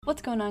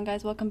What's going on,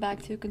 guys? Welcome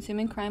back to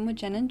Consuming Crime with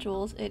Jen and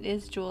Jules. It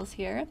is Jules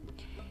here.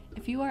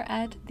 If you are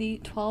at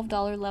the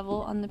 $12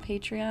 level on the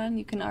Patreon,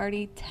 you can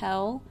already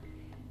tell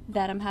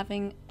that I'm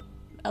having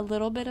a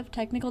little bit of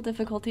technical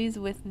difficulties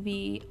with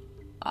the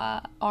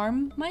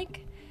arm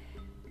mic,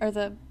 or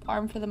the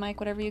arm for the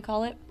mic, whatever you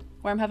call it,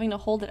 where I'm having to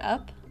hold it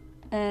up,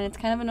 and it's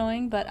kind of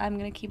annoying, but I'm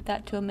going to keep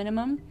that to a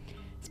minimum,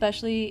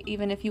 especially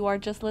even if you are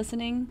just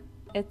listening.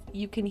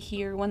 You can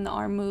hear when the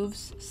arm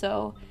moves,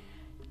 so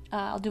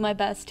I'll do my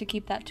best to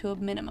keep that to a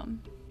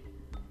minimum.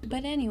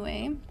 But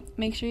anyway,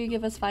 make sure you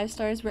give us 5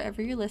 stars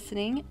wherever you're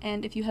listening,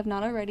 and if you have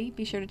not already,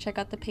 be sure to check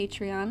out the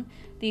Patreon.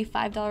 The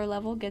 $5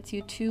 level gets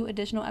you 2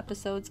 additional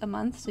episodes a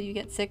month, so you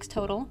get 6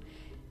 total.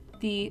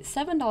 The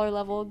 $7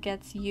 level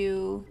gets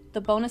you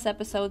the bonus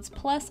episodes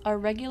plus our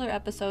regular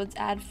episodes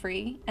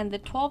ad-free, and the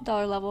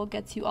 $12 level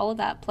gets you all of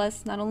that,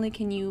 plus not only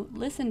can you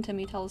listen to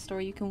me tell the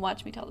story, you can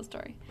watch me tell the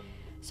story.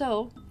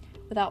 So,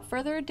 without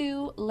further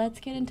ado, let's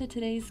get into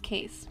today's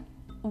case.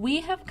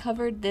 We have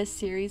covered this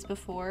series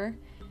before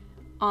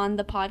on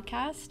the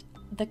podcast,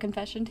 The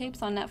Confession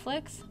Tapes on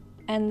Netflix,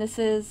 and this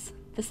is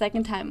the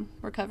second time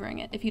we're covering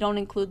it, if you don't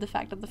include the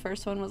fact that the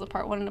first one was a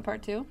part 1 and a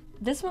part 2.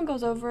 This one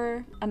goes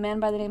over a man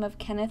by the name of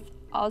Kenneth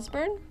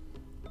Osburn,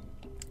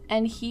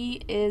 and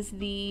he is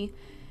the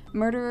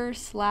murderer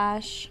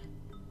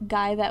 /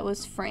 guy that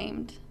was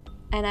framed.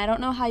 And I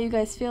don't know how you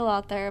guys feel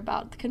out there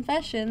about the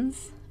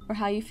confessions, or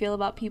how you feel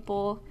about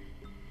people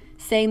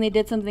saying they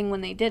did something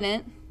when they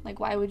didn't. Like,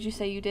 why would you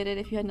say you did it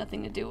if you had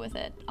nothing to do with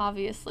it?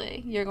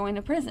 Obviously, you're going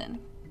to prison.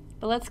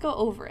 But let's go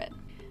over it.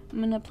 I'm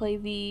going to play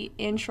the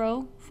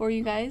intro for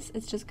you guys.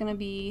 It's just going to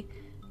be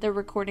the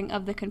recording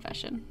of the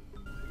confession.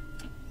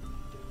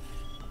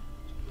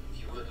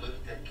 If you would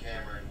look at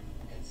Cameron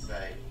and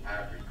say, I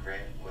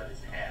regret what has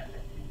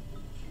happened,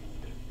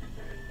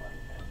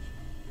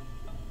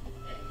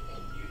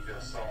 and you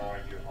feel sorrow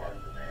in your heart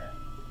for that,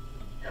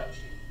 don't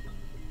you?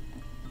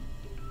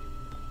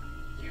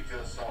 You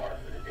feel sorry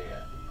for the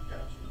death, don't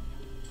you?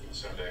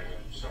 Someday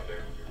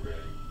when you're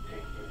ready, you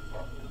ain't gonna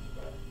talk to us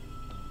about it.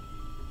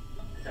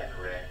 Is that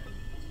correct?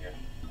 Yep.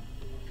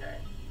 Okay.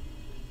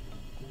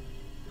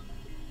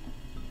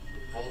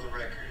 For the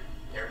record,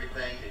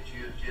 everything that you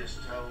have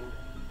just told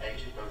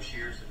Agent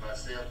Boshears and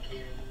myself,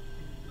 Ken,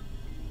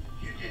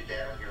 you did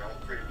that on your own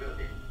free will,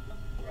 didn't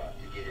you? Right.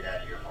 To get it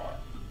out of your heart,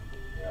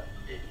 Yep.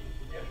 didn't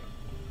you? Yep.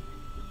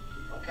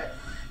 Okay.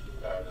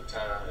 The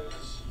time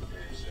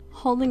is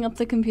Holding up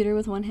the computer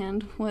with one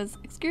hand was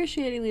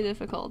excruciatingly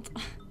difficult.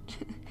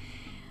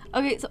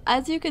 Okay, so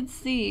as you could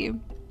see,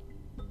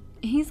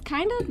 he's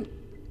kind of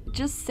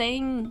just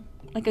saying,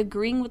 like,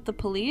 agreeing with the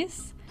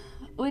police,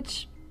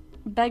 which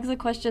begs the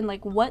question,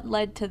 like, what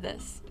led to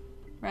this,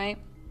 right?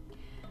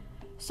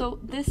 So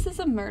this is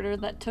a murder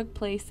that took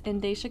place in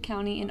Dacia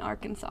County in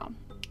Arkansas.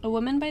 A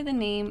woman by the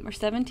name, or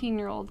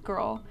 17-year-old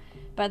girl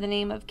by the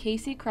name of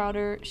Casey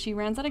Crowder, she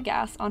runs out of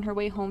gas on her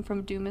way home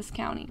from Dumas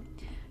County.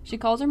 She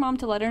calls her mom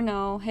to let her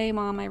know, hey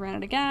mom, I ran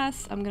out of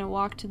gas, I'm gonna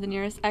walk to the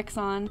nearest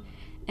Exxon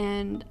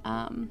and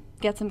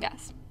get some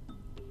gas.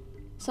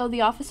 So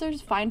the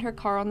officers find her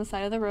car on the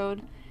side of the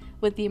road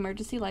with the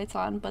emergency lights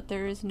on, but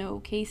there is no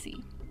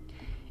Casey.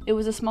 It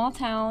was a small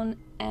town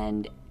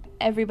and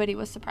everybody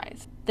was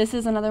surprised. This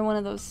is another one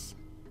of those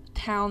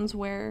towns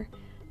where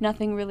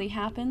nothing really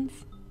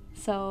happens,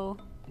 so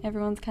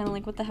everyone's kind of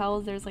like, what the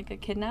hell, there's like a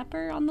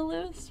kidnapper on the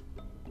loose?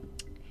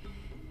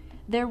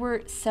 There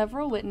were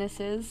several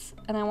witnesses,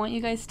 and I want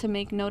you guys to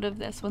make note of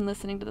this when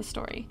listening to the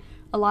story.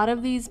 A lot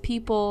of these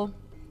people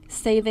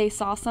say they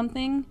saw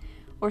something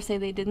or say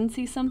they didn't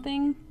see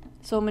something.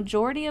 So a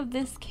majority of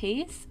this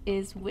case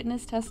is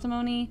witness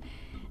testimony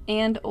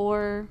and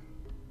or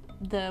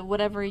the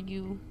whatever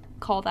you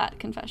call that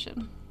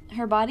confession.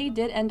 Her body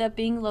did end up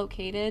being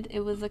located.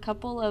 It was a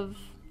couple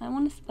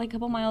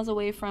miles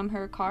away from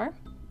her car.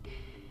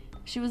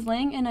 She was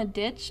laying in a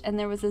ditch and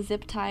there was a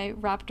zip tie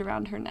wrapped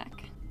around her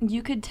neck.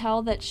 You could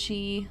tell that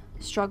she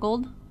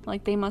struggled,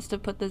 like they must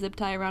have put the zip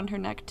tie around her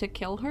neck to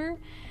kill her.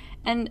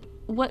 And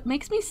what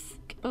makes me,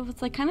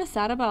 what's like kind of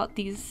sad about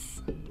the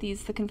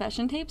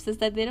confession tapes is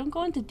that they don't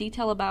go into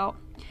detail about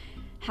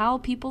how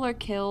people are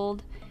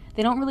killed.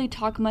 They don't really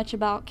talk much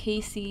about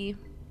Casey,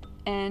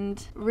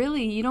 and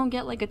really you don't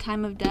get like a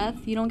time of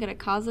death, you don't get a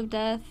cause of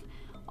death.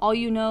 All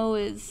you know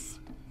is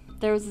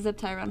there was a zip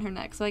tie around her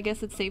neck, so I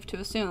guess it's safe to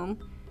assume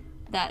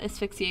that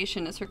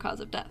asphyxiation is her cause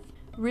of death.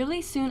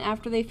 Really soon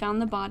after they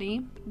found the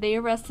body, they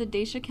arrested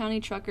Dacia County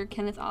trucker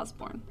Kenneth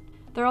Osburn.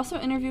 They're also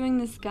interviewing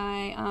this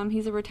guy.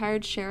 He's a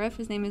retired sheriff.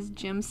 His name is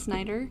Jim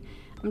Snyder.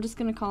 I'm just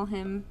gonna call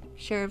him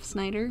Sheriff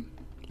Snyder.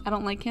 I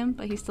don't like him,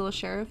 but he's still a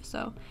sheriff,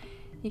 so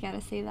you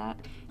gotta say that.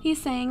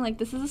 He's saying, like,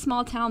 this is a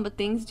small town, but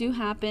things do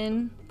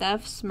happen.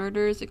 Thefts,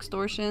 murders,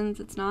 extortions.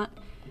 It's not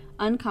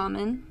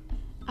uncommon.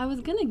 I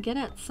was gonna get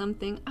at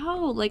something.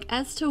 Oh, like,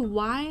 as to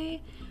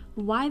why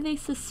they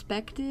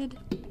suspected,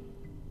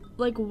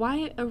 like,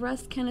 why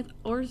arrest Kenneth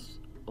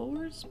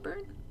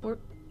Osburn? Or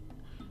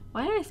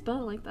why did I spell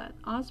it like that?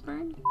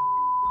 Osburn?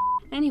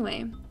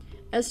 Anyway,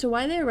 As to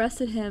why they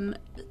arrested him,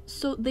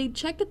 so they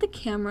checked at the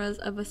cameras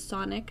of a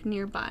Sonic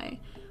nearby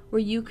where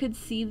you could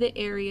see the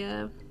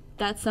area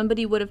that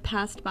somebody would have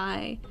passed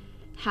by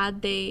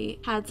had they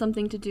had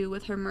something to do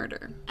with her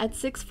murder. At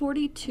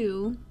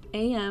 6:42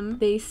 a.m.,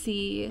 they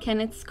see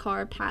Kenneth's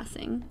car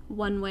passing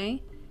one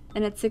way,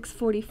 and at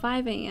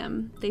 6:45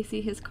 a.m., they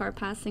see his car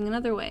passing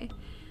another way.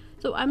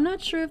 So I'm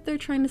not sure if they're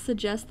trying to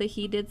suggest that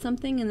he did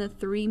something in the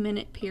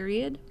 3-minute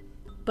period,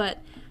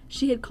 but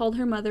she had called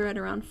her mother at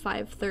around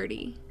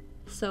 5:30.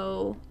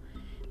 So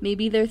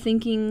maybe they're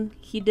thinking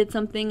he did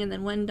something and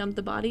then went and dumped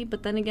the body.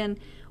 But then again,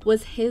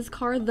 was his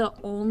car the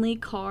only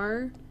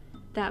car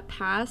that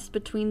passed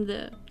between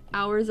the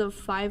hours of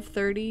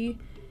 5:30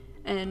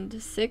 and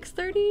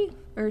 6:30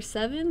 or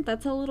 7?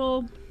 That's a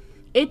little...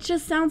 It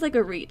just sounds like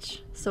a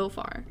reach so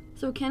far.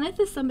 So Kenneth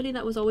is somebody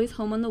that was always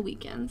home on the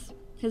weekends.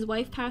 His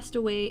wife passed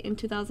away in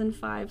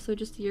 2005, so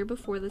just a year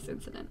before this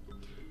incident.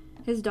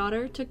 His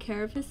daughter took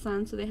care of his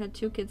son, so they had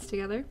 2 kids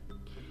together.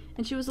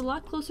 And she was a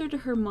lot closer to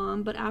her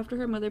mom, but after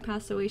her mother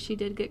passed away, she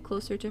did get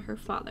closer to her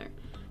father.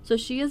 So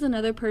she is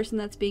another person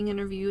that's being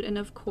interviewed, and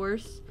of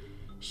course,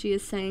 she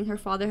is saying her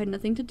father had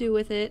nothing to do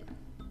with it,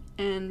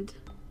 and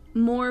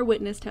more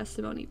witness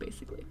testimony,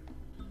 basically.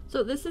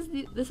 So this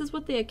is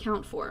what they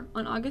account for.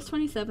 On August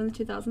 27th,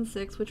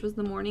 2006, which was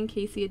the morning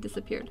Casey had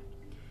disappeared,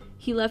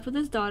 he left with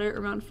his daughter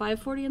around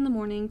 5:40 in the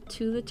morning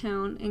to the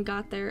town and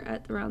got there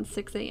at around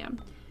 6 a.m.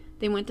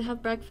 They went to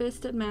have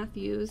breakfast at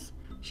Matthew's.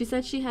 She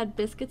said she had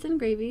biscuits and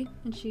gravy,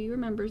 and she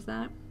remembers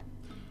that.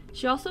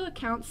 She also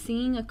accounts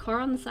seeing a car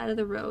on the side of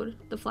the road.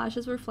 The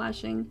flashes were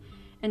flashing,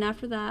 and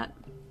after that,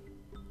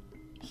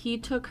 he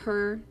took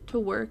her to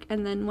work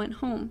and then went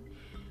home.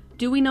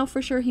 Do we know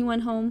for sure he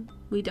went home?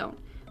 We don't.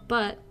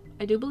 But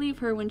I do believe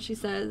her when she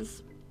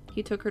says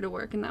he took her to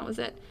work and that was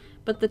it.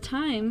 But the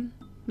time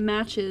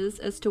matches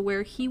as to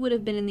where he would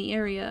have been in the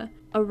area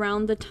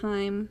around the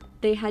time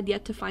they had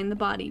yet to find the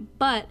body.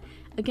 But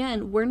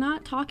again, we're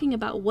not talking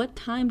about what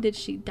time did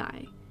she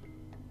die.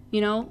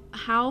 You know,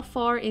 how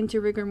far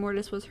into rigor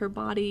mortis was her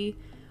body?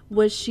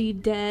 Was she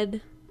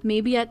dead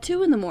maybe at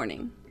 2 in the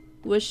morning?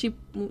 Was she,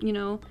 you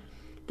know,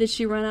 did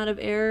she run out of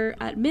air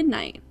at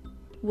midnight?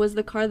 Was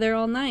the car there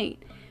all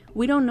night?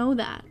 We don't know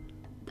that.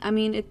 I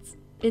mean,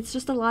 it's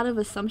just a lot of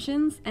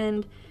assumptions,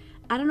 and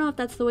I don't know if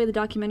that's the way the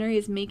documentary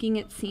is making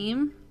it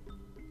seem.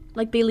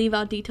 Like they leave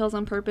out details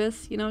on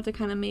purpose, you know, to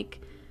kind of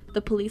make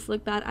the police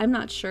look bad. I'm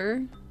not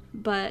sure,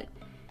 but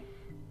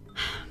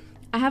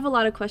I have a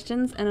lot of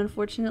questions, and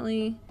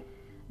unfortunately,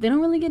 they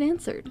don't really get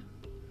answered.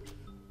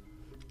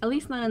 At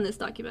least not in this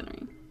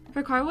documentary.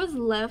 Her car was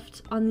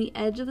left on the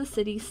edge of the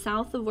city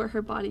south of where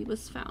her body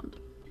was found.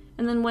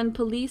 And then when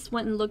police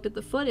went and looked at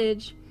the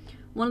footage,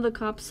 one of the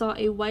cops saw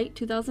a white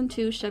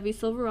 2002 Chevy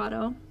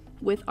Silverado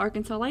with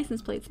Arkansas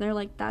license plates. And they're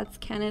like, that's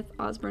Kenneth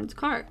Osburn's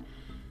car.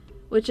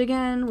 Which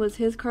again, was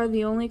his car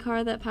the only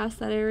car that passed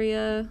that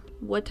area?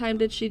 What time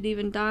did she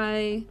even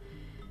die?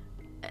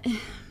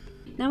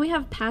 Now we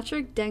have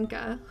Patrick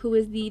Denka, who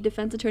is the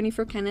defense attorney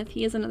for Kenneth.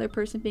 He is another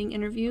person being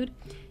interviewed,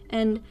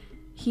 and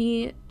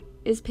he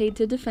is paid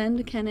to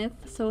defend Kenneth,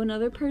 so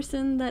another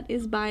person that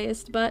is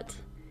biased, but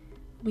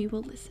we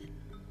will listen.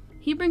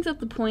 He brings up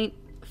the point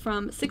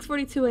from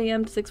 6:42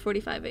 a.m. to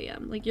 6:45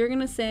 a.m. Like, you're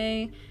gonna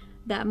say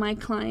that my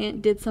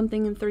client did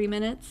something in 3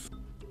 minutes?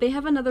 They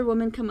have another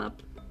woman come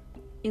up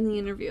in the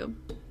interview.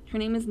 Her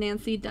name is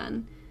Nancy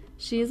Dunn.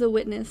 She is a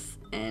witness,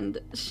 and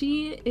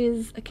she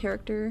is a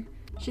character.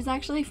 She's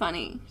actually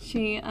funny.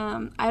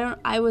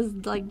 I was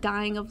like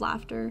dying of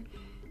laughter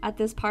at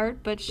this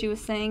part, but she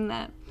was saying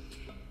that,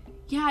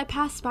 yeah, I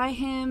passed by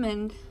him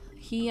and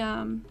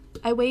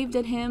I waved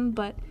at him,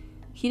 but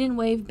he didn't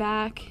wave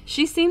back.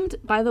 She seems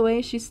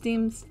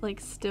like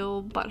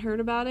still butthurt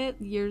about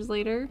it years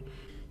later.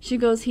 She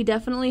goes, he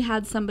definitely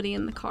had somebody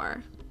in the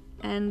car.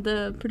 And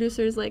the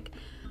producer's like,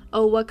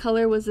 oh, what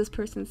color was this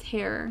person's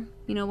hair?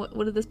 You know,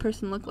 what did this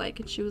person look like?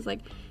 And she was like,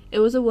 it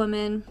was a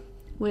woman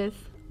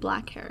with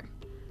black hair.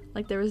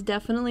 Like, there was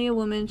definitely a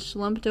woman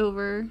slumped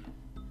over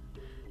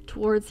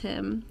towards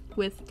him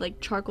with,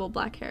 like, charcoal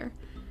black hair.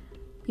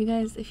 You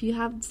guys, if you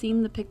have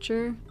seen the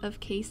picture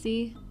of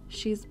Casey,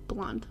 she's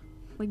blonde.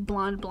 Like,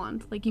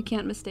 blonde. Like, you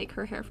can't mistake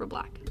her hair for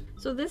black.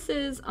 So this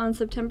is on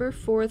September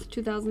 4th,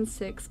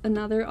 2006,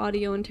 another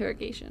audio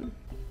interrogation.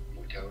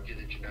 We told you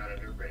that you're not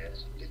under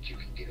arrest, that you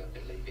can get up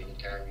and leave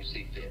anytime you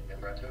see fit.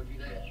 Remember I told you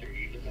that? Sure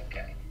you did.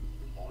 Okay.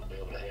 I want to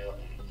be able to help.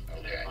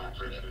 Okay. I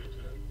appreciate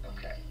that.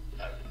 Okay.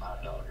 That's my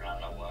daughter. I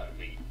know why I'd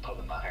be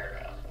pulling my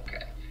hair out.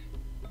 Okay.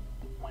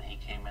 When he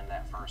came in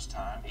that first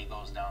time, he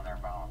goes down there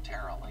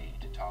voluntarily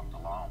to talk to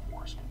law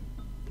enforcement.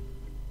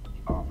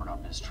 He offered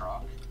up his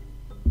truck.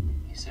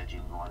 He said you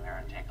can go in there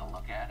and take a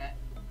look at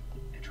it.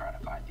 They try to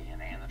find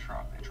DNA in the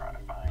truck. They try to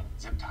find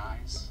zip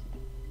ties.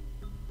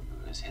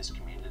 It was his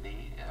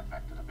community. It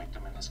affected a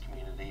victim in his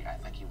community. I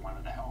think he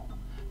wanted to help.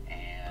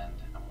 And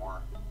the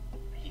more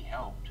he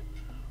helped,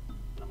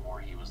 the more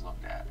he was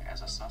looked at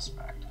as a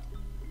suspect.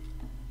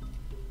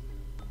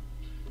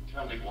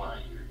 Tell me why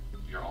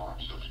your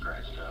arm's so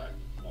scratched up.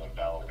 Well,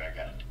 dog, I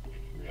got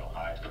a real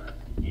hyper.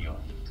 He'll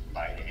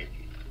bite at you.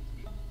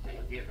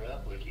 get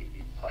rough with you if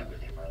you play with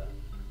him, brother.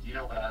 You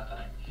know what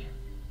I think?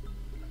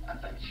 I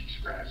think she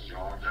scratched your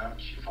arms up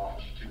and she fought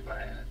you too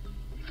bad.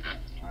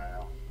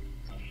 Well,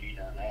 if she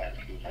done that,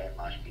 she'd have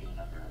my skin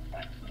under her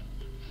finger.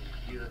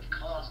 You have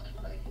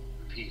constantly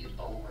repeated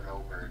over and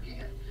over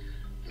again,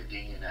 the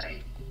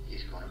DNA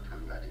is going to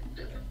prove I didn't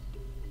do it.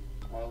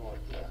 Well,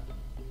 with the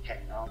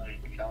technology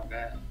we all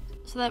got.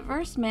 So that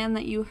first man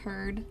that you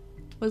heard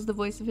was the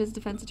voice of his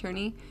defense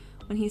attorney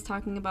when he's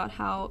talking about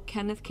how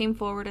Kenneth came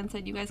forward and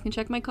said, you guys can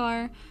check my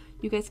car,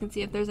 you guys can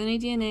see if there's any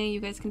DNA, you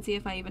guys can see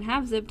if I even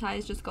have zip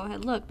ties, just go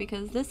ahead look,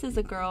 because this is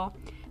a girl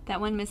that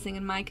went missing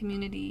in my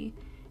community,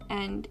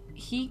 and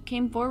he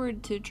came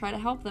forward to try to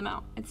help them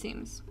out, it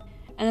seems.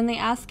 And then they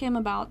ask him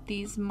about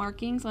these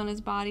markings on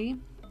his body,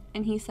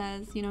 and he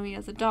says, you know, he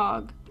has a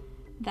dog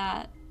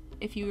that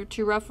if you're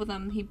too rough with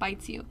him, he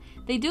bites you.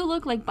 They do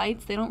look like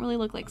bites. They don't really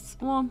look like,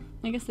 well,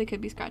 I guess they could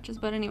be scratches.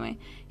 But anyway,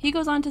 he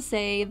goes on to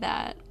say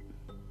that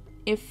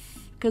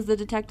because the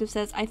detective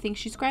says, I think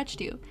she scratched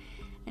you.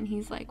 And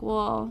he's like,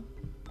 well,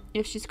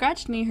 if she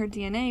scratched me, her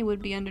DNA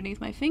would be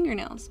underneath my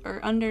fingernails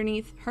or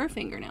underneath her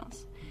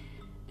fingernails.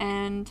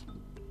 And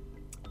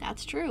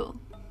that's true.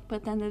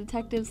 But then the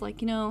detective's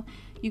like, you know,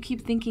 you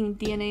keep thinking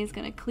DNA is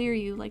gonna clear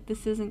you, like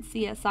this isn't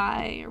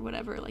CSI or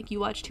whatever, like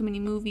you watch too many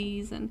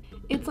movies, and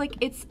it's like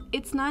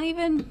it's not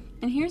even.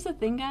 And here's the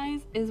thing,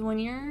 guys, is when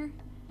you're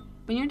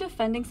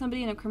defending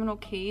somebody in a criminal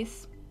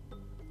case,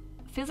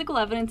 physical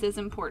evidence is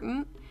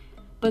important,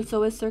 but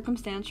so is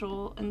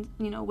circumstantial and,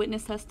 you know,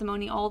 witness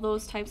testimony. All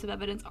those types of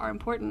evidence are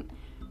important,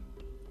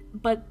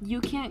 but you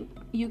can't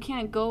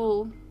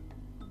go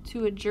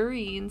to a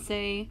jury and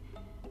say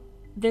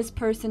this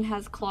person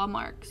has claw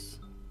marks,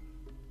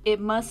 it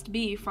must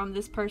be from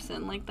this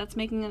person. Like, that's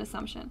making an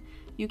assumption.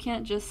 You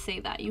can't just say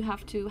that. You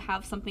have to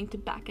have something to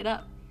back it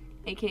up.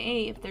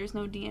 AKA, if there's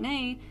no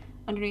DNA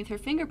underneath her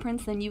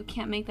fingerprints, then you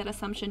can't make that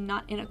assumption,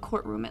 not in a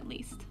courtroom at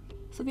least.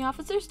 So the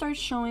officer starts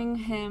showing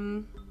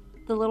him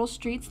the little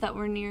streets that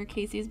were near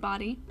Casey's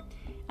body,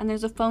 and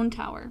there's a phone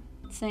tower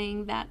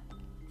saying that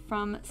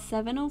from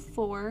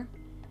 7:04,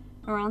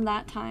 around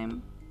that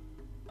time,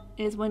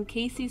 is when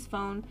Casey's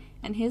phone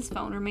and his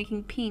phone were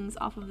making pings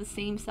off of the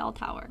same cell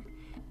tower.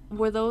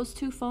 Were those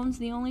two phones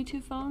the only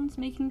two phones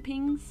making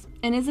pings?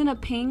 And isn't a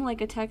ping like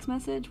a text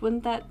message?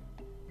 Wouldn't that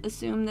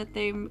assume that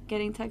they're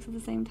getting texts at the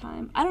same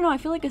time? I don't know, I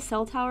feel like a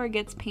cell tower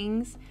gets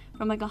pings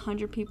from like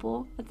 100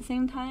 people at the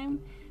same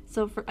time.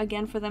 So for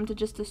them to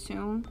just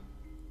assume.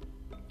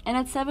 And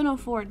at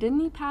 7:04, didn't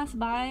he pass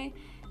by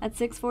at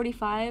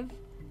 6:45?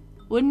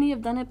 Wouldn't he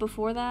have done it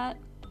before that?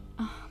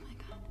 Oh my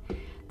god.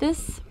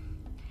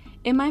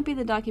 It might be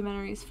the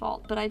documentary's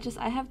fault, but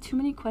I have too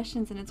many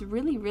questions, and it's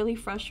really, really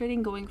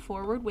frustrating going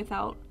forward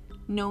without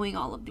knowing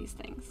all of these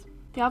things.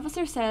 The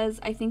officer says,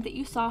 I think that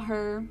you saw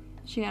her.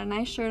 She got a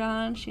nice shirt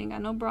on. She ain't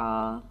got no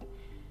bra.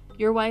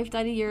 Your wife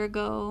died a year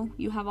ago.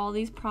 You have all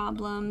these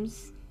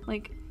problems.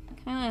 Like,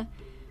 kind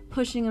of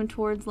pushing him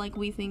towards, like,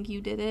 we think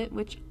you did it,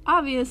 which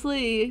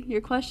obviously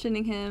you're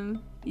questioning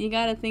him. You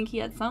gotta think he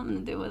had something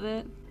to do with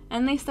it.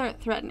 And they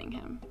start threatening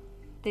him.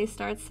 They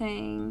start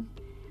saying,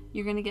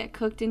 you're gonna get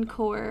cooked in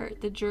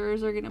court, the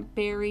jurors are gonna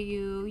bury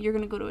you, you're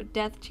gonna go to a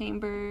death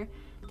chamber,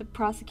 the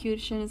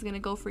prosecution is gonna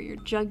go for your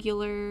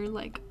jugular,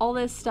 like all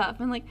this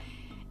stuff. And like,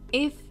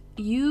 if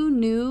you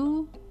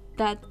knew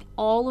that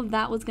all of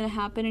that was gonna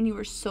happen and you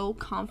were so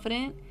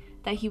confident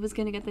that he was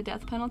gonna get the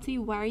death penalty,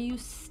 why are you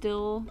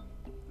still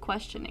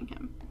questioning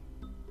him?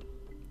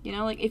 You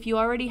know, like, if you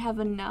already have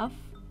enough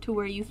to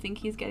where you think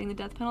he's getting the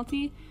death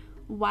penalty,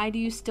 why do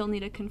you still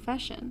need a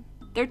confession?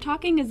 They're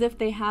talking as if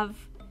they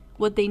have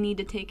what they need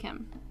to take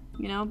him,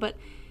 you know, but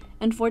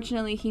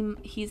unfortunately he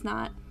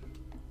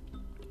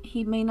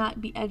may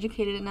not be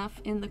educated enough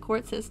in the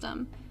court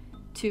system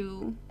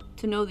to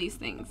know these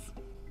things.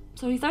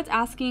 So he starts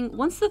asking,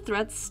 once the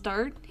threats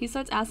start, he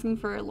starts asking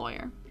for a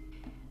lawyer.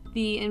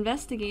 The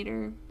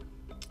investigator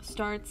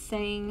starts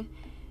saying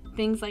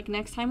things like,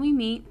 next time we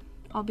meet,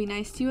 I'll be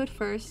nice to you at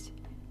first,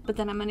 but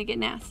then I'm gonna get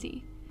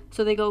nasty.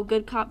 So they go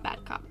good cop,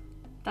 bad cop.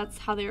 That's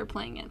how they were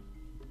playing it.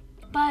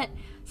 But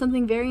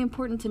something very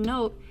important to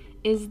note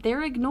is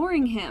they're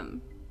ignoring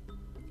him,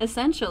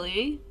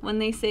 essentially, when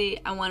they say,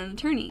 I want an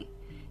attorney.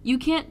 You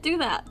can't do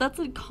that. That's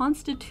a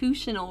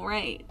constitutional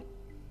right,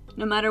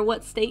 no matter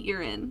what state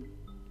you're in.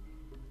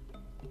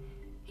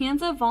 He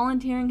ends up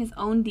volunteering his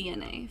own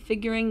DNA,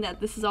 figuring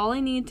that this is all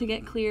I need to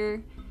get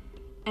clear,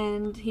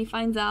 and he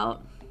finds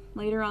out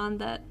later on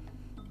that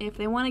if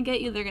they want to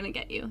get you, they're going to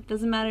get you.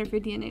 Doesn't matter if your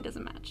DNA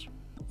doesn't match.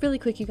 Really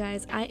quick, you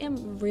guys, I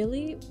am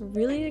really,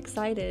 really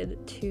excited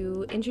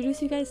to introduce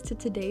you guys to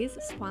today's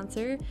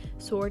sponsor,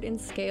 Sword and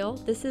Scale.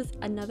 This is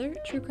another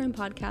true crime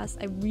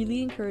podcast I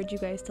really encourage you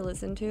guys to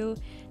listen to.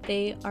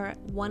 They are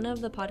one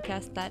of the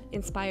podcasts that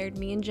inspired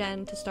me and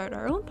Jen to start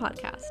our own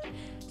podcast.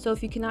 So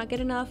if you cannot get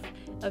enough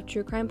of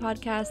true crime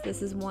podcasts,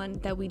 this is one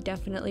that we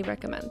definitely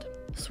recommend.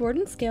 Sword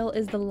and Scale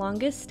is the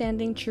longest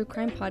standing true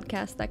crime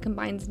podcast that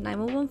combines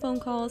 911 phone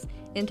calls,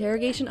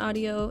 interrogation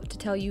audio to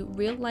tell you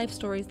real life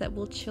stories that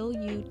will chill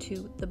you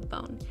to the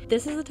bone.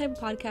 This is the type of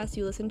podcast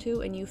you listen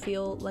to and you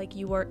feel like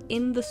you are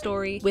in the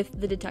story with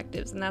the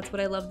detectives, and that's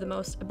what I love the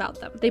most about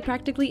them. They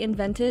practically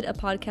invented a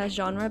podcast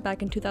genre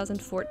back in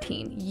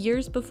 2014,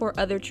 years before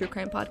other true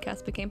crime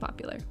podcasts became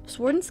popular.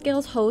 Sword and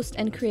Scale's host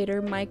and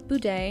creator Mike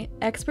Boudet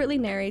expertly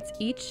narrates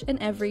each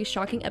and every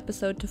shocking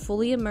episode to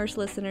fully immerse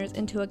listeners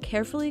into a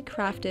carefully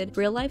crafted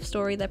real-life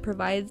story that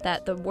provides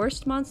that the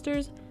worst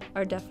monsters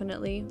are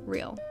definitely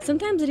real.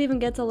 Sometimes it even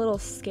gets a little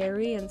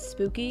scary and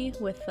spooky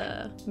with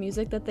the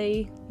music that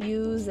they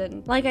use,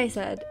 and like I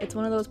said, it's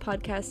one of those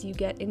podcasts you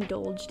get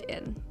indulged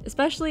in,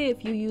 especially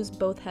if you use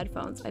both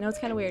headphones. I know it's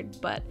kind of weird,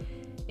 but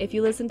if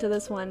you listen to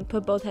this one,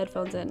 put both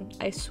headphones in.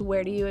 I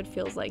swear to you, it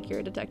feels like you're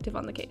a detective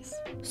on the case.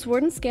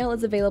 Sword and Scale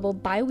is available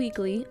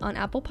bi-weekly on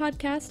Apple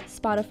Podcasts,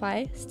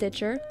 Spotify,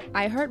 Stitcher,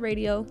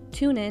 iHeartRadio,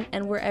 TuneIn,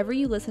 and wherever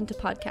you listen to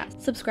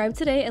podcasts. Subscribe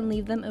today and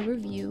leave them a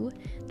review.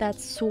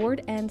 That's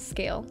Sword and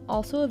Scale,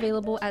 also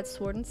available at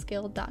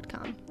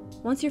swordandscale.com.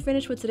 Once you're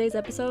finished with today's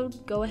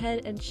episode, go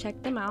ahead and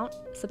check them out,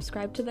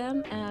 subscribe to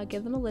them,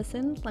 give them a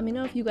listen. Let me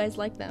know if you guys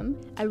like them.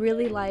 I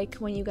really like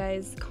when you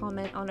guys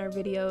comment on our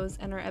videos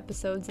and our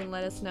episodes and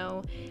let us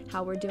know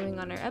how we're doing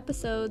on our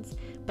episodes,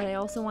 but I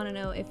also want to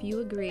know if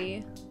you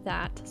agree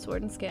that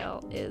Sword and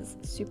Scale is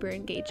super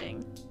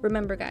engaging.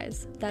 Remember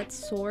guys, that's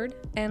Sword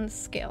and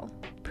Scale,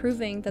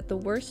 proving that the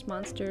worst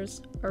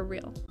monsters are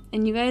real.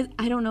 And you guys,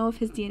 I don't know if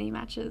his DNA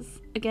matches.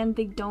 Again,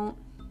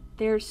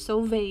 they're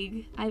so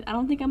vague. I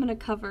don't think I'm gonna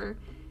cover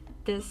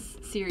this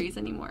series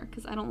anymore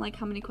because I don't like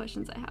how many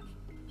questions I have.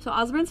 So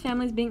Osburn's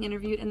family is being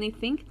interviewed and they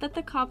think that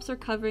the cops are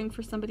covering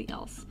for somebody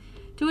else.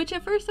 To which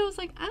at first I was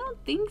like, I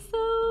don't think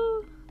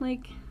so.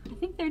 Like, I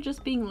think they're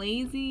just being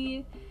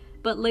lazy.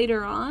 But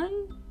later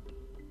on,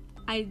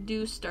 I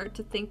do start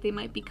to think they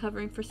might be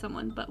covering for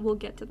someone, but we'll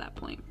get to that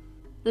point.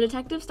 The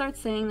detective starts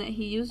saying that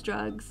he used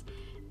drugs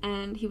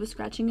and he was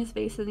scratching his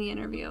face in the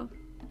interview,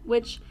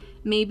 which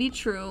may be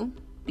true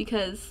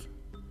because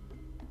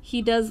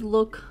he does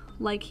look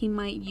like he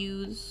might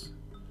use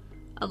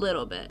a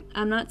little bit.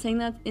 I'm not saying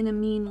that in a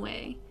mean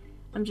way.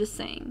 I'm just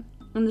saying.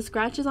 And the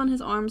scratches on his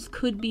arms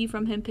could be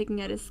from him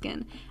picking at his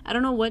skin. I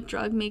don't know what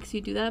drug makes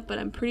you do that, but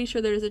I'm pretty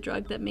sure there's a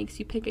drug that makes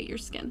you pick at your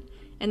skin.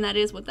 And that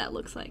is what that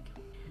looks like.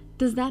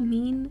 Does that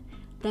mean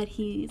that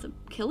he's a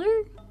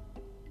killer?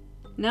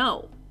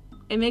 No.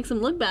 It makes him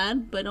look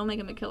bad, but don't make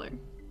him a killer.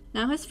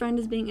 Now his friend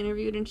is being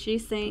interviewed and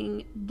she's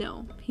saying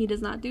no, he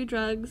does not do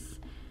drugs.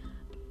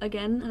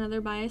 Again,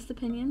 another biased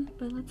opinion,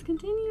 but let's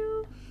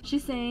continue.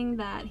 She's saying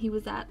that he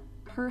was at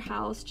her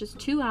house just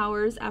 2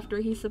 hours after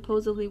he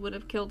supposedly would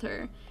have killed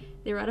her.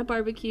 They were at a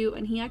barbecue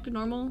and he acted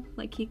normal,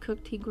 like he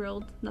cooked, he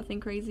grilled, nothing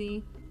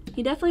crazy.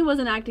 He definitely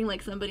wasn't acting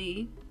like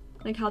somebody,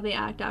 like how they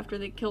act after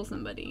they kill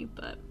somebody,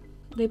 but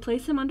they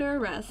place him under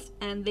arrest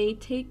and they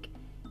take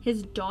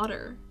his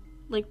daughter.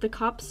 Like the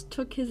cops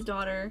took his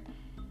daughter.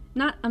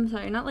 Not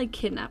like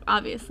kidnap.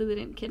 Obviously they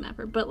didn't kidnap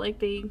her, but like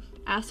they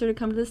asked her to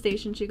come to the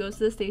station. She goes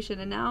to the station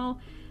and now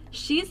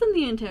she's in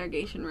the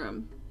interrogation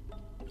room.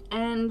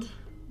 And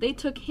they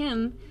took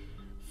him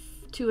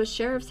to a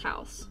sheriff's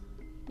house,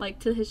 like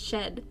to his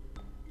shed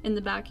in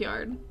the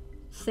backyard,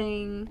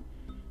 saying,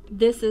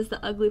 this is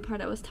the ugly part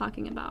I was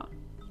talking about.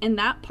 And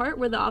that part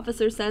where the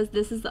officer says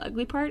this is the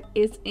ugly part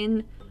is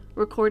in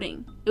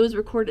recording. It was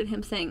recorded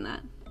him saying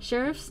that.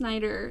 Sheriff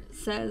Snyder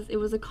says it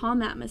was a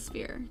calm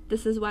atmosphere.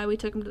 This is why we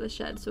took him to the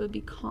shed, so it'd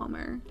be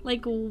calmer.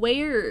 Like,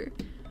 where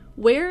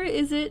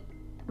is it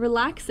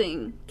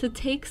relaxing to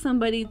take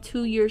somebody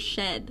to your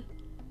shed?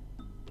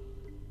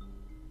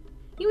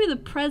 You are the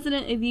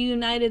president of the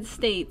United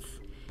States.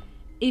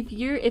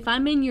 If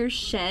I'm in your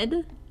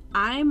shed,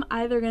 I'm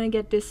either gonna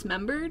get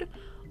dismembered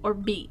or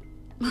beat.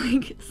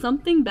 Like,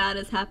 something bad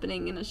is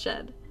happening in a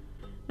shed.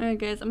 Alright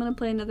guys, I'm gonna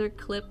play another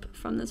clip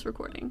from this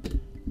recording.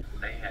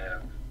 They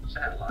have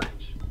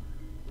satellites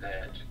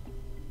that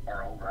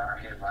are over our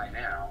head right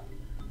now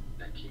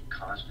that keep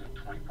constant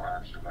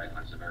 24-hour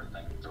surveillance of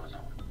everything that goes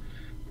on.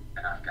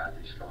 And I've got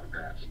these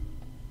photographs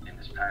in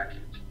this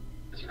package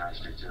that the United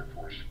States Air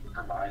Force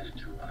provided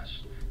to us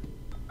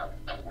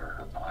of where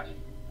her body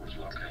was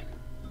located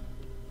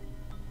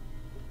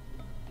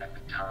at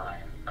the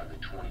time of the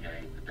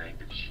 28th, the day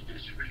that she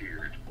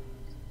disappeared.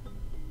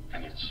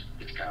 And it's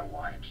got a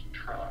white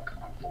truck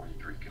on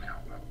 43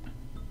 Canal Road.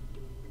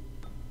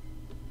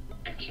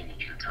 And Kenneth,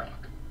 your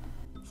truck.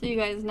 So you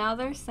guys, now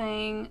they're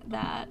saying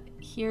that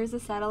here's a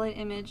satellite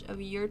image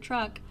of your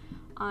truck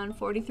on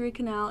 43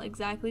 Canal,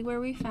 exactly where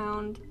we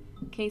found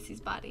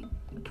Casey's body.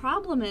 The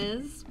problem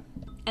is,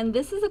 and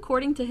this is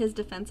according to his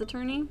defense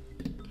attorney,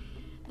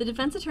 the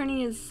defense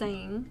attorney is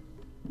saying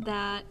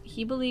that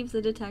he believes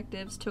the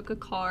detectives took a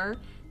car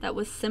that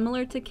was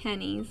similar to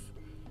Kenny's,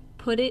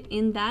 put it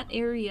in that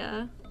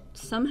area,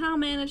 somehow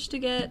managed to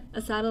get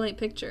a satellite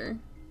picture,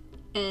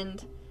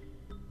 and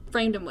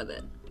framed him with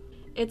it.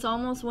 It's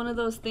almost one of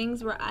those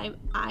things where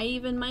I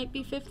even might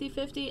be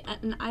 50-50,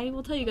 and I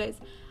will tell you guys,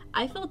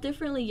 I felt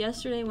differently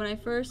yesterday when I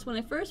first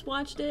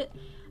watched it.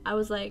 I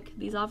was like,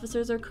 these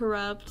officers are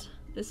corrupt.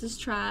 This is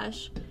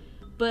trash.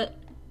 But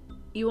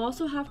you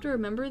also have to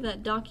remember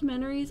that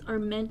documentaries are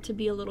meant to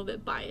be a little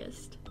bit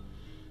biased.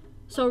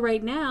 So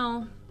right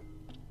now,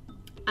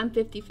 I'm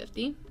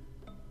 50-50.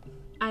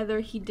 Either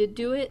he did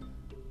do it,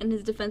 and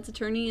his defense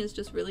attorney is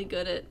just really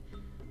good at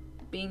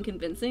being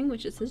convincing,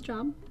 which is his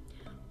job,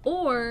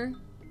 or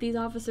these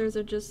officers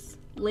are just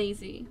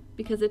lazy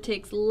because it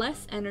takes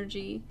less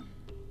energy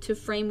to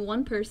frame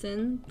one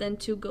person than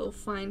to go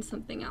find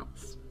something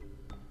else.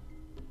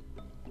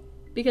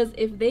 Because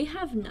if they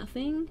have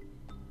nothing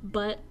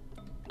but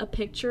a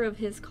picture of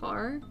his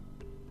car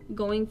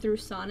going through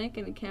sonic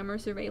and camera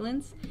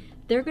surveillance,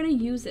 they're gonna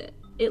use it.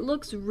 It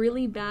looks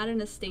really bad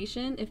in a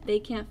station if they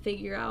can't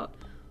figure out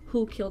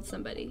who killed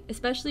somebody,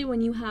 especially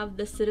when you have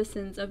the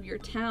citizens of your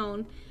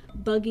town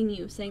bugging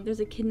you, saying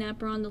there's a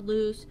kidnapper on the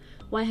loose,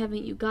 why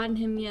haven't you gotten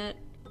him yet?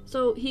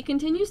 So he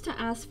continues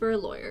to ask for a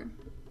lawyer,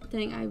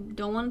 saying, I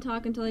don't want to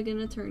talk until I get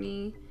an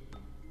attorney,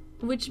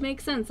 which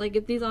makes sense. Like,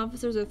 if these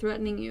officers are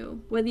threatening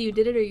you, whether you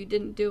did it or you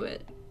didn't do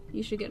it,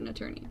 you should get an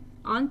attorney.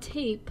 On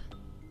tape,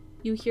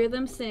 you hear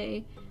them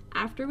say,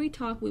 after we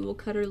talk, we will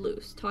cut her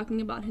loose,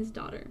 talking about his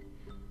daughter.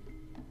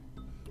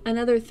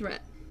 Another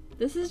threat.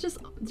 This is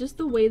just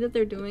the way that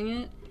they're doing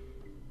it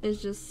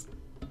is just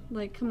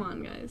like, come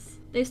on, guys.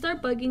 They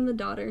start bugging the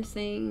daughter,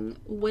 saying,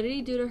 what did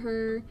he do to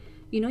her?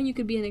 You know, you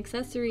could be an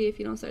accessory if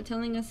you don't start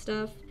telling us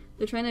stuff.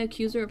 They're trying to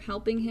accuse her of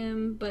helping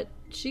him, but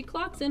she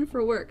clocks in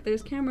for work.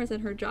 There's cameras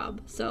at her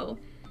job, so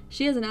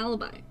she has an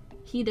alibi.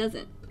 He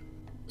doesn't.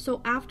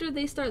 So after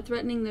they start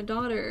threatening the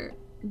daughter,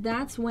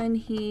 that's when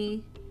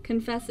he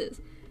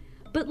confesses.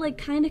 But like,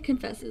 kind of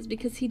confesses,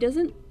 because he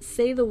doesn't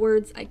say the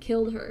words, I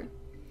killed her.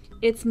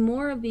 It's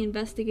more of the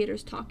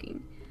investigators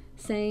talking,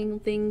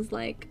 saying things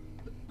like,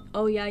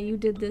 oh yeah, you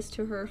did this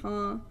to her,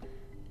 huh?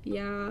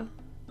 Yeah,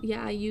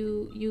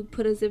 you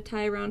put a zip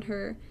tie around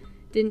her,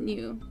 didn't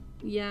you?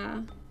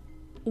 Yeah.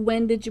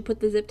 When did you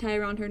put the zip tie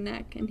around her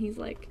neck? And he's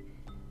like,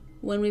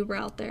 when we were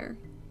out there.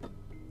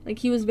 Like,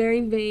 he was very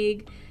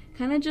vague,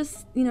 kind of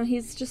just, you know,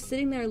 he's just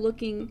sitting there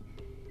looking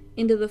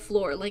into the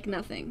floor like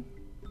nothing.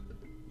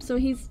 So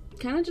he's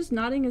kind of just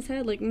nodding his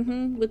head like,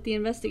 with the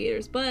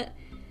investigators, but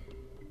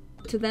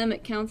to them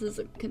it counts as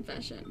a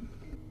confession.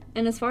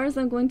 And as far as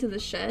them going to the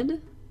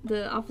shed,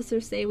 the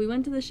officers say, we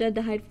went to the shed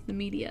to hide from the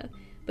media,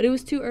 but it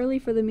was too early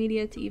for the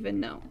media to even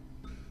know.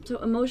 So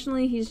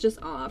emotionally, he's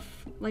just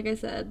off. Like I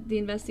said, the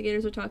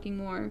investigators are talking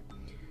more,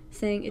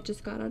 saying, it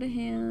just got out of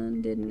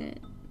hand, didn't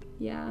it?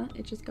 Yeah,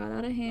 it just got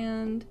out of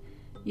hand.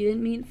 You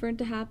didn't mean for it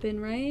to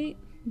happen, right?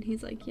 And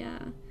he's like, yeah.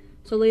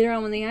 So later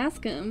on when they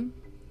ask him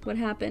what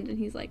happened, and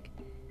he's like,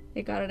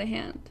 it got out of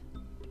hand.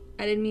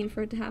 I didn't mean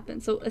for it to happen.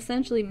 So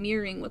essentially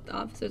mirroring what the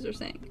officers are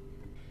saying.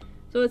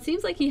 So it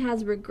seems like he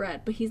has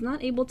regret, but he's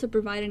not able to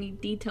provide any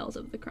details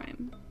of the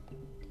crime.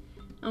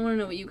 I want to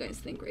know what you guys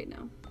think right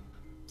now.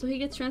 So he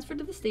gets transferred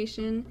to the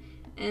station,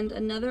 and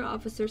another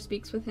officer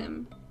speaks with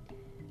him.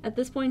 At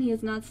this point, he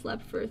has not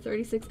slept for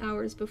 36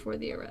 hours before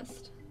the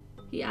arrest.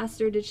 He asked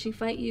her, did she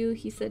fight you?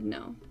 He said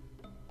no.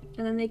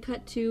 And then they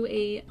cut to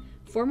a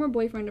former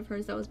boyfriend of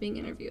hers that was being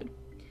interviewed.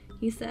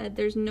 He said,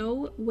 there's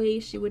no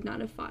way she would not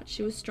have fought.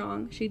 She was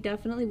strong. She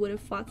definitely would have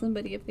fought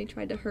somebody if they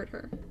tried to hurt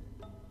her.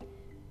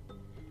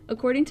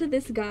 According to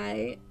this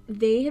guy,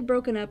 they had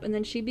broken up, and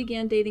then she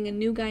began dating a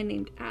new guy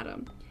named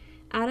Adam.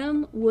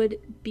 Adam would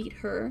beat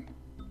her,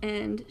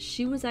 and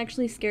she was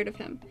actually scared of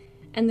him.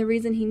 And the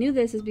reason he knew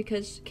this is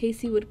because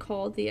Casey would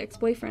call the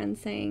ex-boyfriend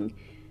saying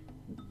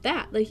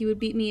that, like, he would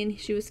beat me and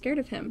she was scared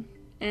of him.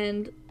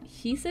 And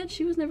he said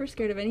she was never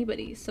scared of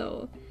anybody,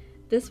 so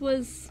this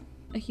was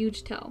a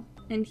huge tell.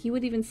 And he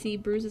would even see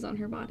bruises on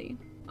her body.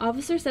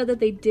 Officer said that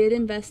they did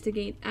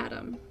investigate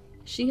Adam.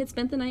 She had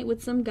spent the night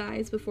with some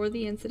guys before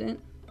the incident.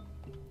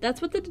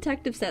 That's what the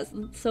detective says.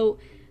 So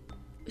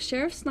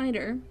Sheriff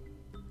Snyder,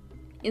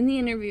 in the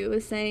interview,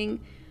 is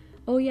saying,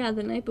 oh yeah,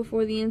 the night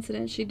before the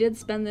incident, she did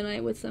spend the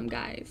night with some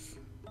guys.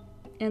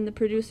 And the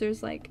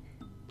producer's like,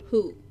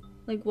 who?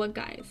 Like, what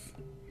guys?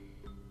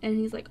 And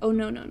he's like, oh,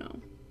 no.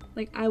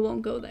 Like, I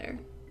won't go there.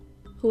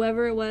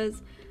 Whoever it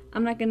was,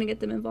 I'm not gonna get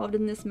them involved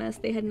in this mess.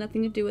 They had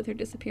nothing to do with her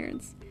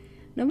disappearance.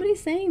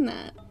 Nobody's saying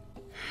that.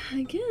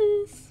 I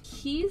guess.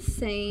 He's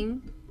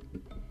saying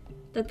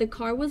that the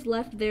car was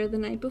left there the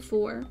night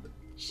before.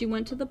 She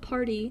went to the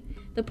party.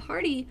 The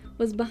party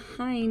was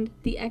behind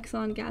the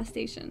Exxon gas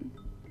station,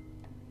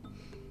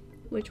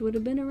 which would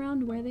have been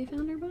around where they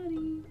found her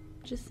body.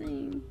 Just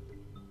saying.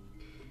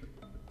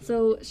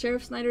 So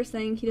Sheriff Snyder's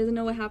saying he doesn't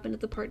know what happened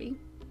at the party,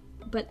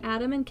 but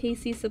Adam and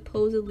Casey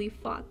supposedly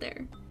fought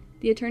there.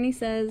 The attorney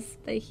says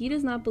that he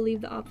does not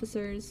believe the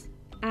officers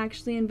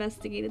actually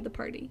investigated the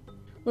party.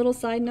 Little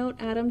side note,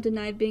 Adam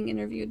denied being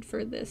interviewed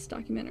for this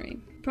documentary.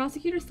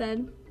 Prosecutor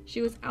said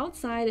she was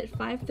outside at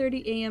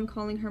 5:30 a.m.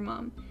 calling her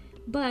mom,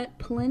 but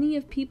plenty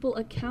of people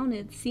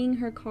accounted seeing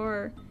her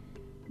car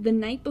the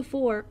night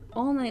before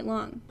all night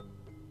long.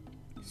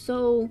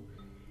 So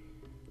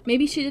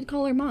maybe she did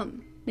call her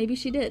mom. Maybe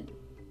she did.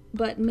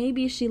 but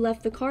maybe she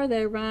left the car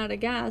there, ran out of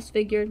gas,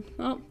 figured,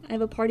 oh, I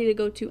have a party to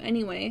go to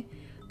anyway,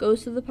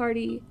 goes to the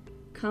party,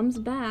 comes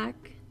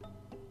back,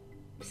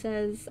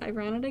 says, I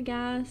ran out of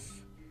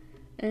gas,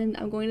 and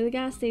I'm going to the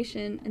gas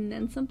station, and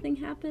then something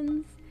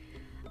happens.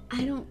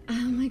 Oh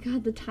my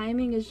god, the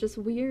timing is just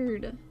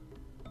weird.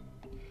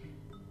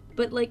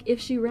 But, like, if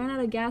she ran out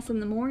of gas in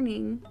the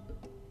morning,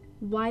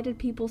 why did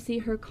people see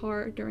her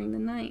car during the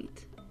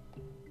night?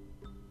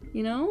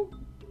 You know?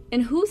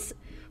 And who's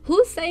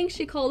saying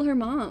she called her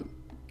mom?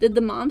 Did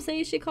the mom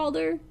say she called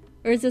her?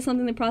 Or is this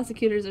something the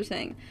prosecutors are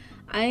saying?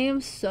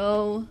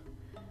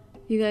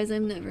 You guys,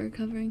 I'm never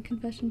covering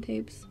confession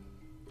tapes.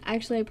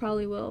 Actually, I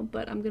probably will,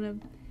 but I'm gonna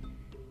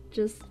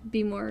just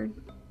be more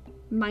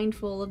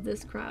mindful of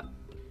this crap.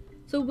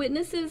 So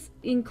witnesses,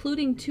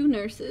 including 2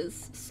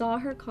 nurses, saw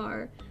her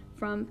car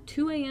from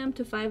 2 a.m.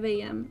 to 5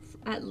 a.m.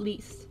 at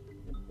least.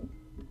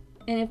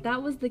 And if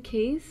that was the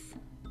case,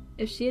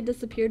 if she had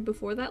disappeared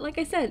before that, like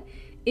I said,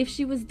 if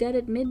she was dead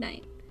at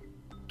midnight,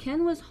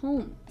 Ken was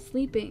home,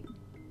 sleeping.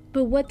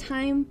 But what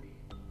time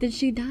did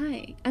she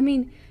die? I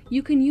mean,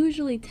 you can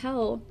usually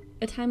tell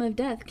a time of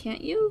death,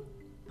 can't you?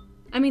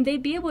 I mean,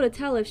 they'd be able to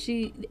tell if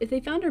they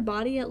found her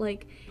body at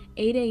like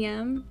 8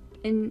 a.m.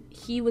 and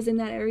he was in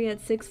that area at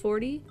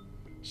 6:40,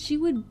 she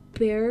would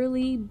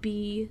barely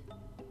be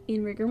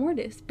in rigor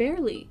mortis,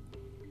 barely.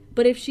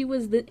 But if she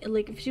was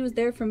if she was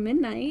there from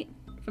midnight,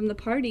 from the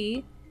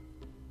party,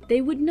 they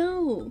would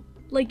know.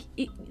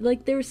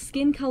 Like there's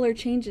skin color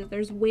changes,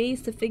 there's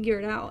ways to figure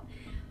it out.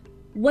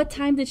 What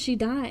time did she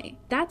die?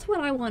 That's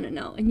what I want to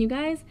know. And you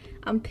guys,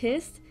 I'm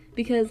pissed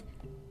because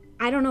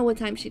I don't know what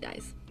time she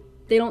dies.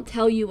 They don't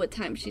tell you what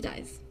time she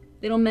dies.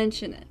 They don't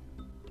mention it.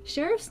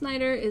 Sheriff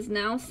Snyder is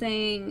now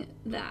saying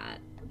that,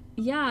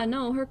 yeah,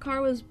 no, her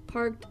car was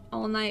parked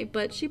all night,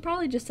 but she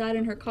probably just sat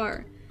in her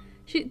car.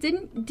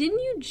 Didn't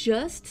you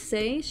just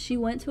say she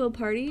went to a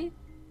party?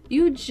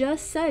 You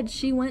just said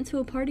she went to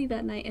a party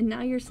that night, and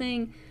now you're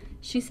saying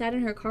she sat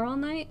in her car all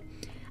night?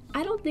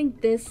 I don't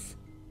think this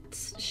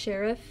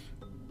sheriff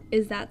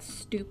is that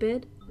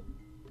stupid,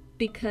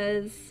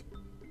 because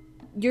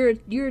you're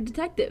a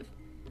detective.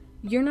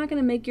 You're not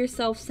gonna make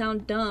yourself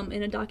sound dumb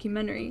in a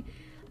documentary.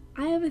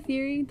 I have a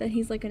theory that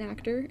he's like an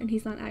actor and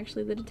he's not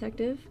actually the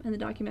detective, and the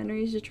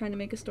documentary is just trying to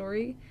make a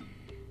story.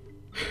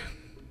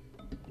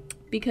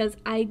 Because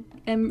I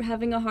am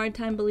having a hard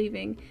time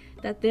believing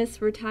that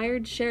this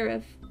retired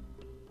sheriff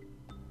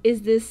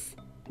is this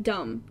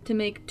dumb to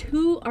make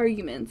 2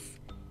 arguments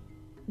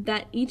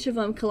that each of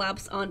them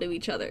collapse onto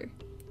each other.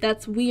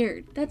 That's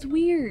weird. That's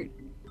weird.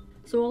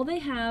 So all they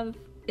have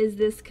is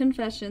this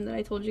confession that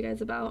I told you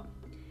guys about,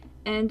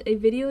 and a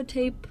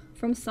videotape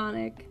from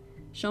Sonic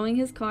showing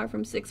his car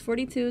from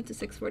 6:42 to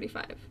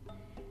 6:45.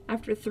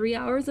 After 3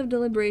 hours of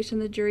deliberation,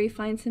 the jury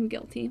finds him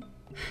guilty.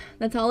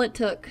 That's all it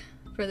took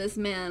for this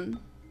man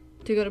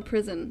to go to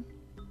prison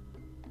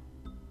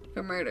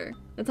for murder.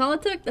 That's all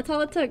it took. That's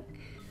all it took.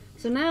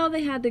 So now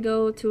they had to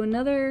go to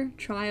another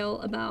trial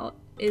about,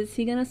 is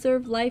he gonna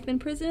serve life in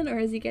prison or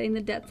is he getting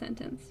the death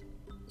sentence?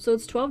 So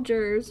it's 12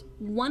 jurors.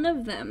 1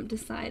 of them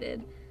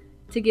decided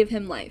to give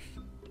him life.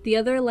 The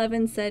other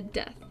 11 said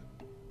death.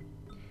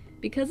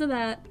 Because of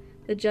that,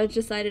 the judge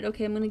decided,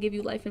 okay, I'm gonna give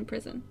you life in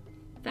prison.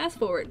 Fast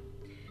forward.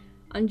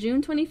 On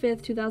June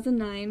 25th,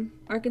 2009,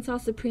 Arkansas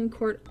Supreme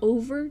Court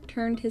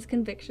overturned his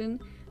conviction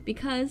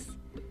because,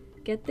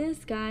 get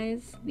this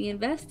guys, the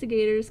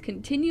investigators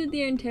continued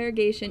their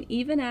interrogation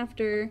even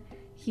after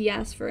he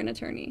asked for an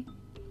attorney.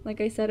 Like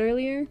I said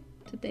earlier,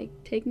 to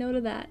take note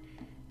of that.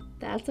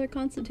 That's our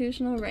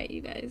constitutional right,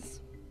 you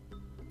guys.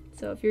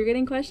 So if you're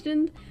getting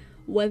questioned,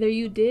 whether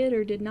you did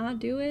or did not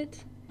do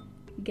it,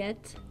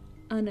 get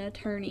an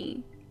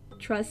attorney.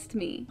 Trust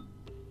me.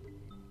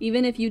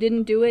 Even if you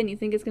didn't do it and you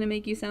think it's going to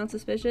make you sound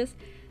suspicious,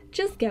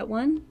 just get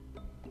one.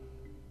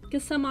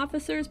 Because some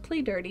officers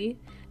play dirty.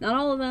 Not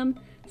all of them.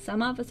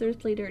 Some officers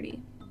play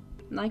dirty.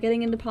 I'm not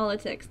getting into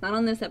politics. Not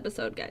on this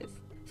episode, guys.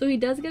 So he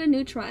does get a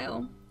new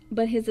trial,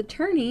 but his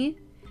attorney,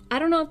 I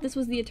don't know if this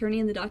was the attorney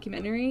in the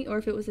documentary or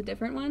if it was a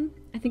different one.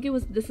 I think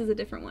this is a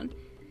different one.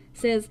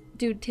 Says,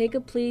 dude, take a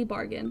plea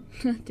bargain.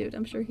 Dude,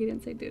 I'm sure he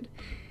didn't say dude.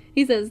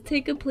 He says,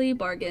 take a plea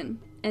bargain,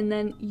 and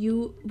then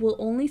you will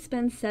only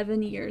spend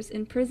 7 years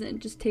in prison.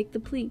 Just take the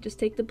plea. Just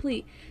take the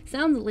plea.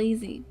 Sounds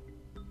lazy,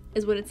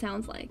 is what it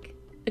sounds like.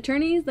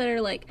 Attorneys that are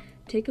like,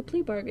 take a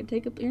plea bargain,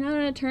 you're not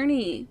an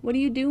attorney. What are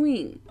you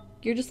doing?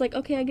 You're just like,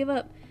 okay, I give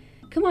up.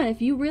 Come on,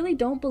 if you really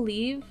don't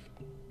believe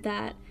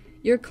that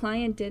your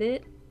client did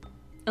it,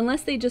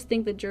 unless they just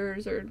think the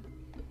jurors are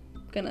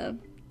gonna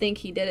think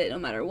he did it no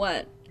matter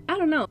what, I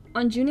don't know.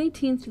 On June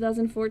 18th,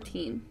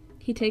 2014,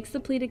 he takes the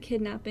plea to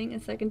kidnapping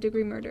and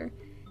second-degree murder,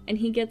 and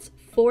he gets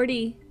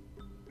 40,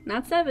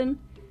 not 7,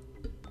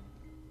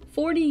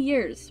 40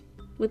 years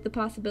with the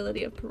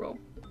possibility of parole.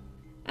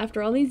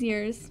 After all these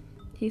years,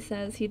 he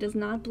says he does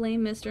not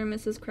blame Mr. and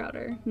Mrs.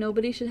 Crowder.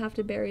 Nobody should have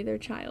to bury their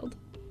child.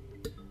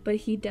 But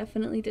he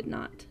definitely did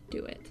not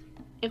do it.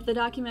 If the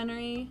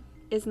documentary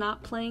is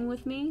not playing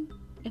with me,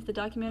 if the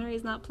documentary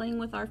is not playing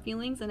with our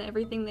feelings and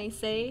everything they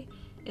say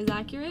is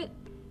accurate,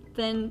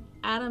 then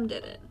Adam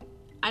did it.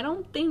 I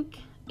don't think,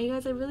 you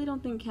guys, I really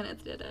don't think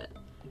Kenneth did it.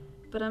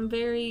 But I'm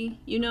very,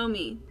 you know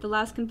me, the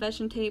last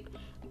confession tape,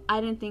 I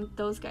didn't think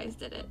those guys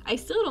did it. I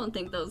still don't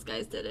think those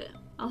guys did it.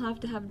 I'll have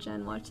to have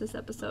Jen watch this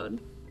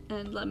episode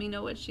and let me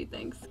know what she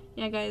thinks.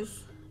 Yeah,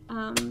 guys,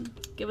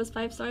 give us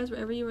 5 stars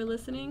wherever you were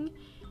listening.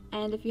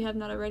 And if you have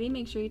not already,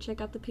 make sure you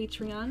check out the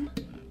Patreon.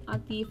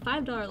 At the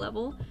 $5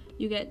 level,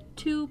 you get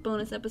 2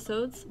 bonus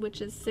episodes,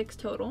 which is 6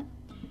 total.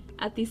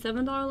 At the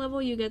 $7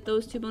 level, you get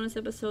those 2 bonus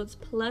episodes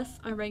plus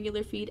our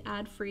regular feed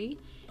ad-free.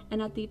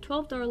 And at the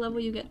 $12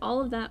 level, you get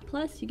all of that,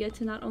 plus you get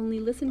to not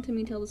only listen to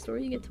me tell the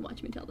story, you get to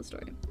watch me tell the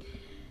story.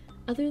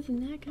 Other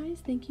than that, guys,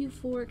 thank you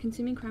for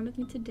consuming crime with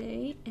me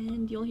today,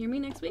 and you'll hear me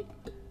next week.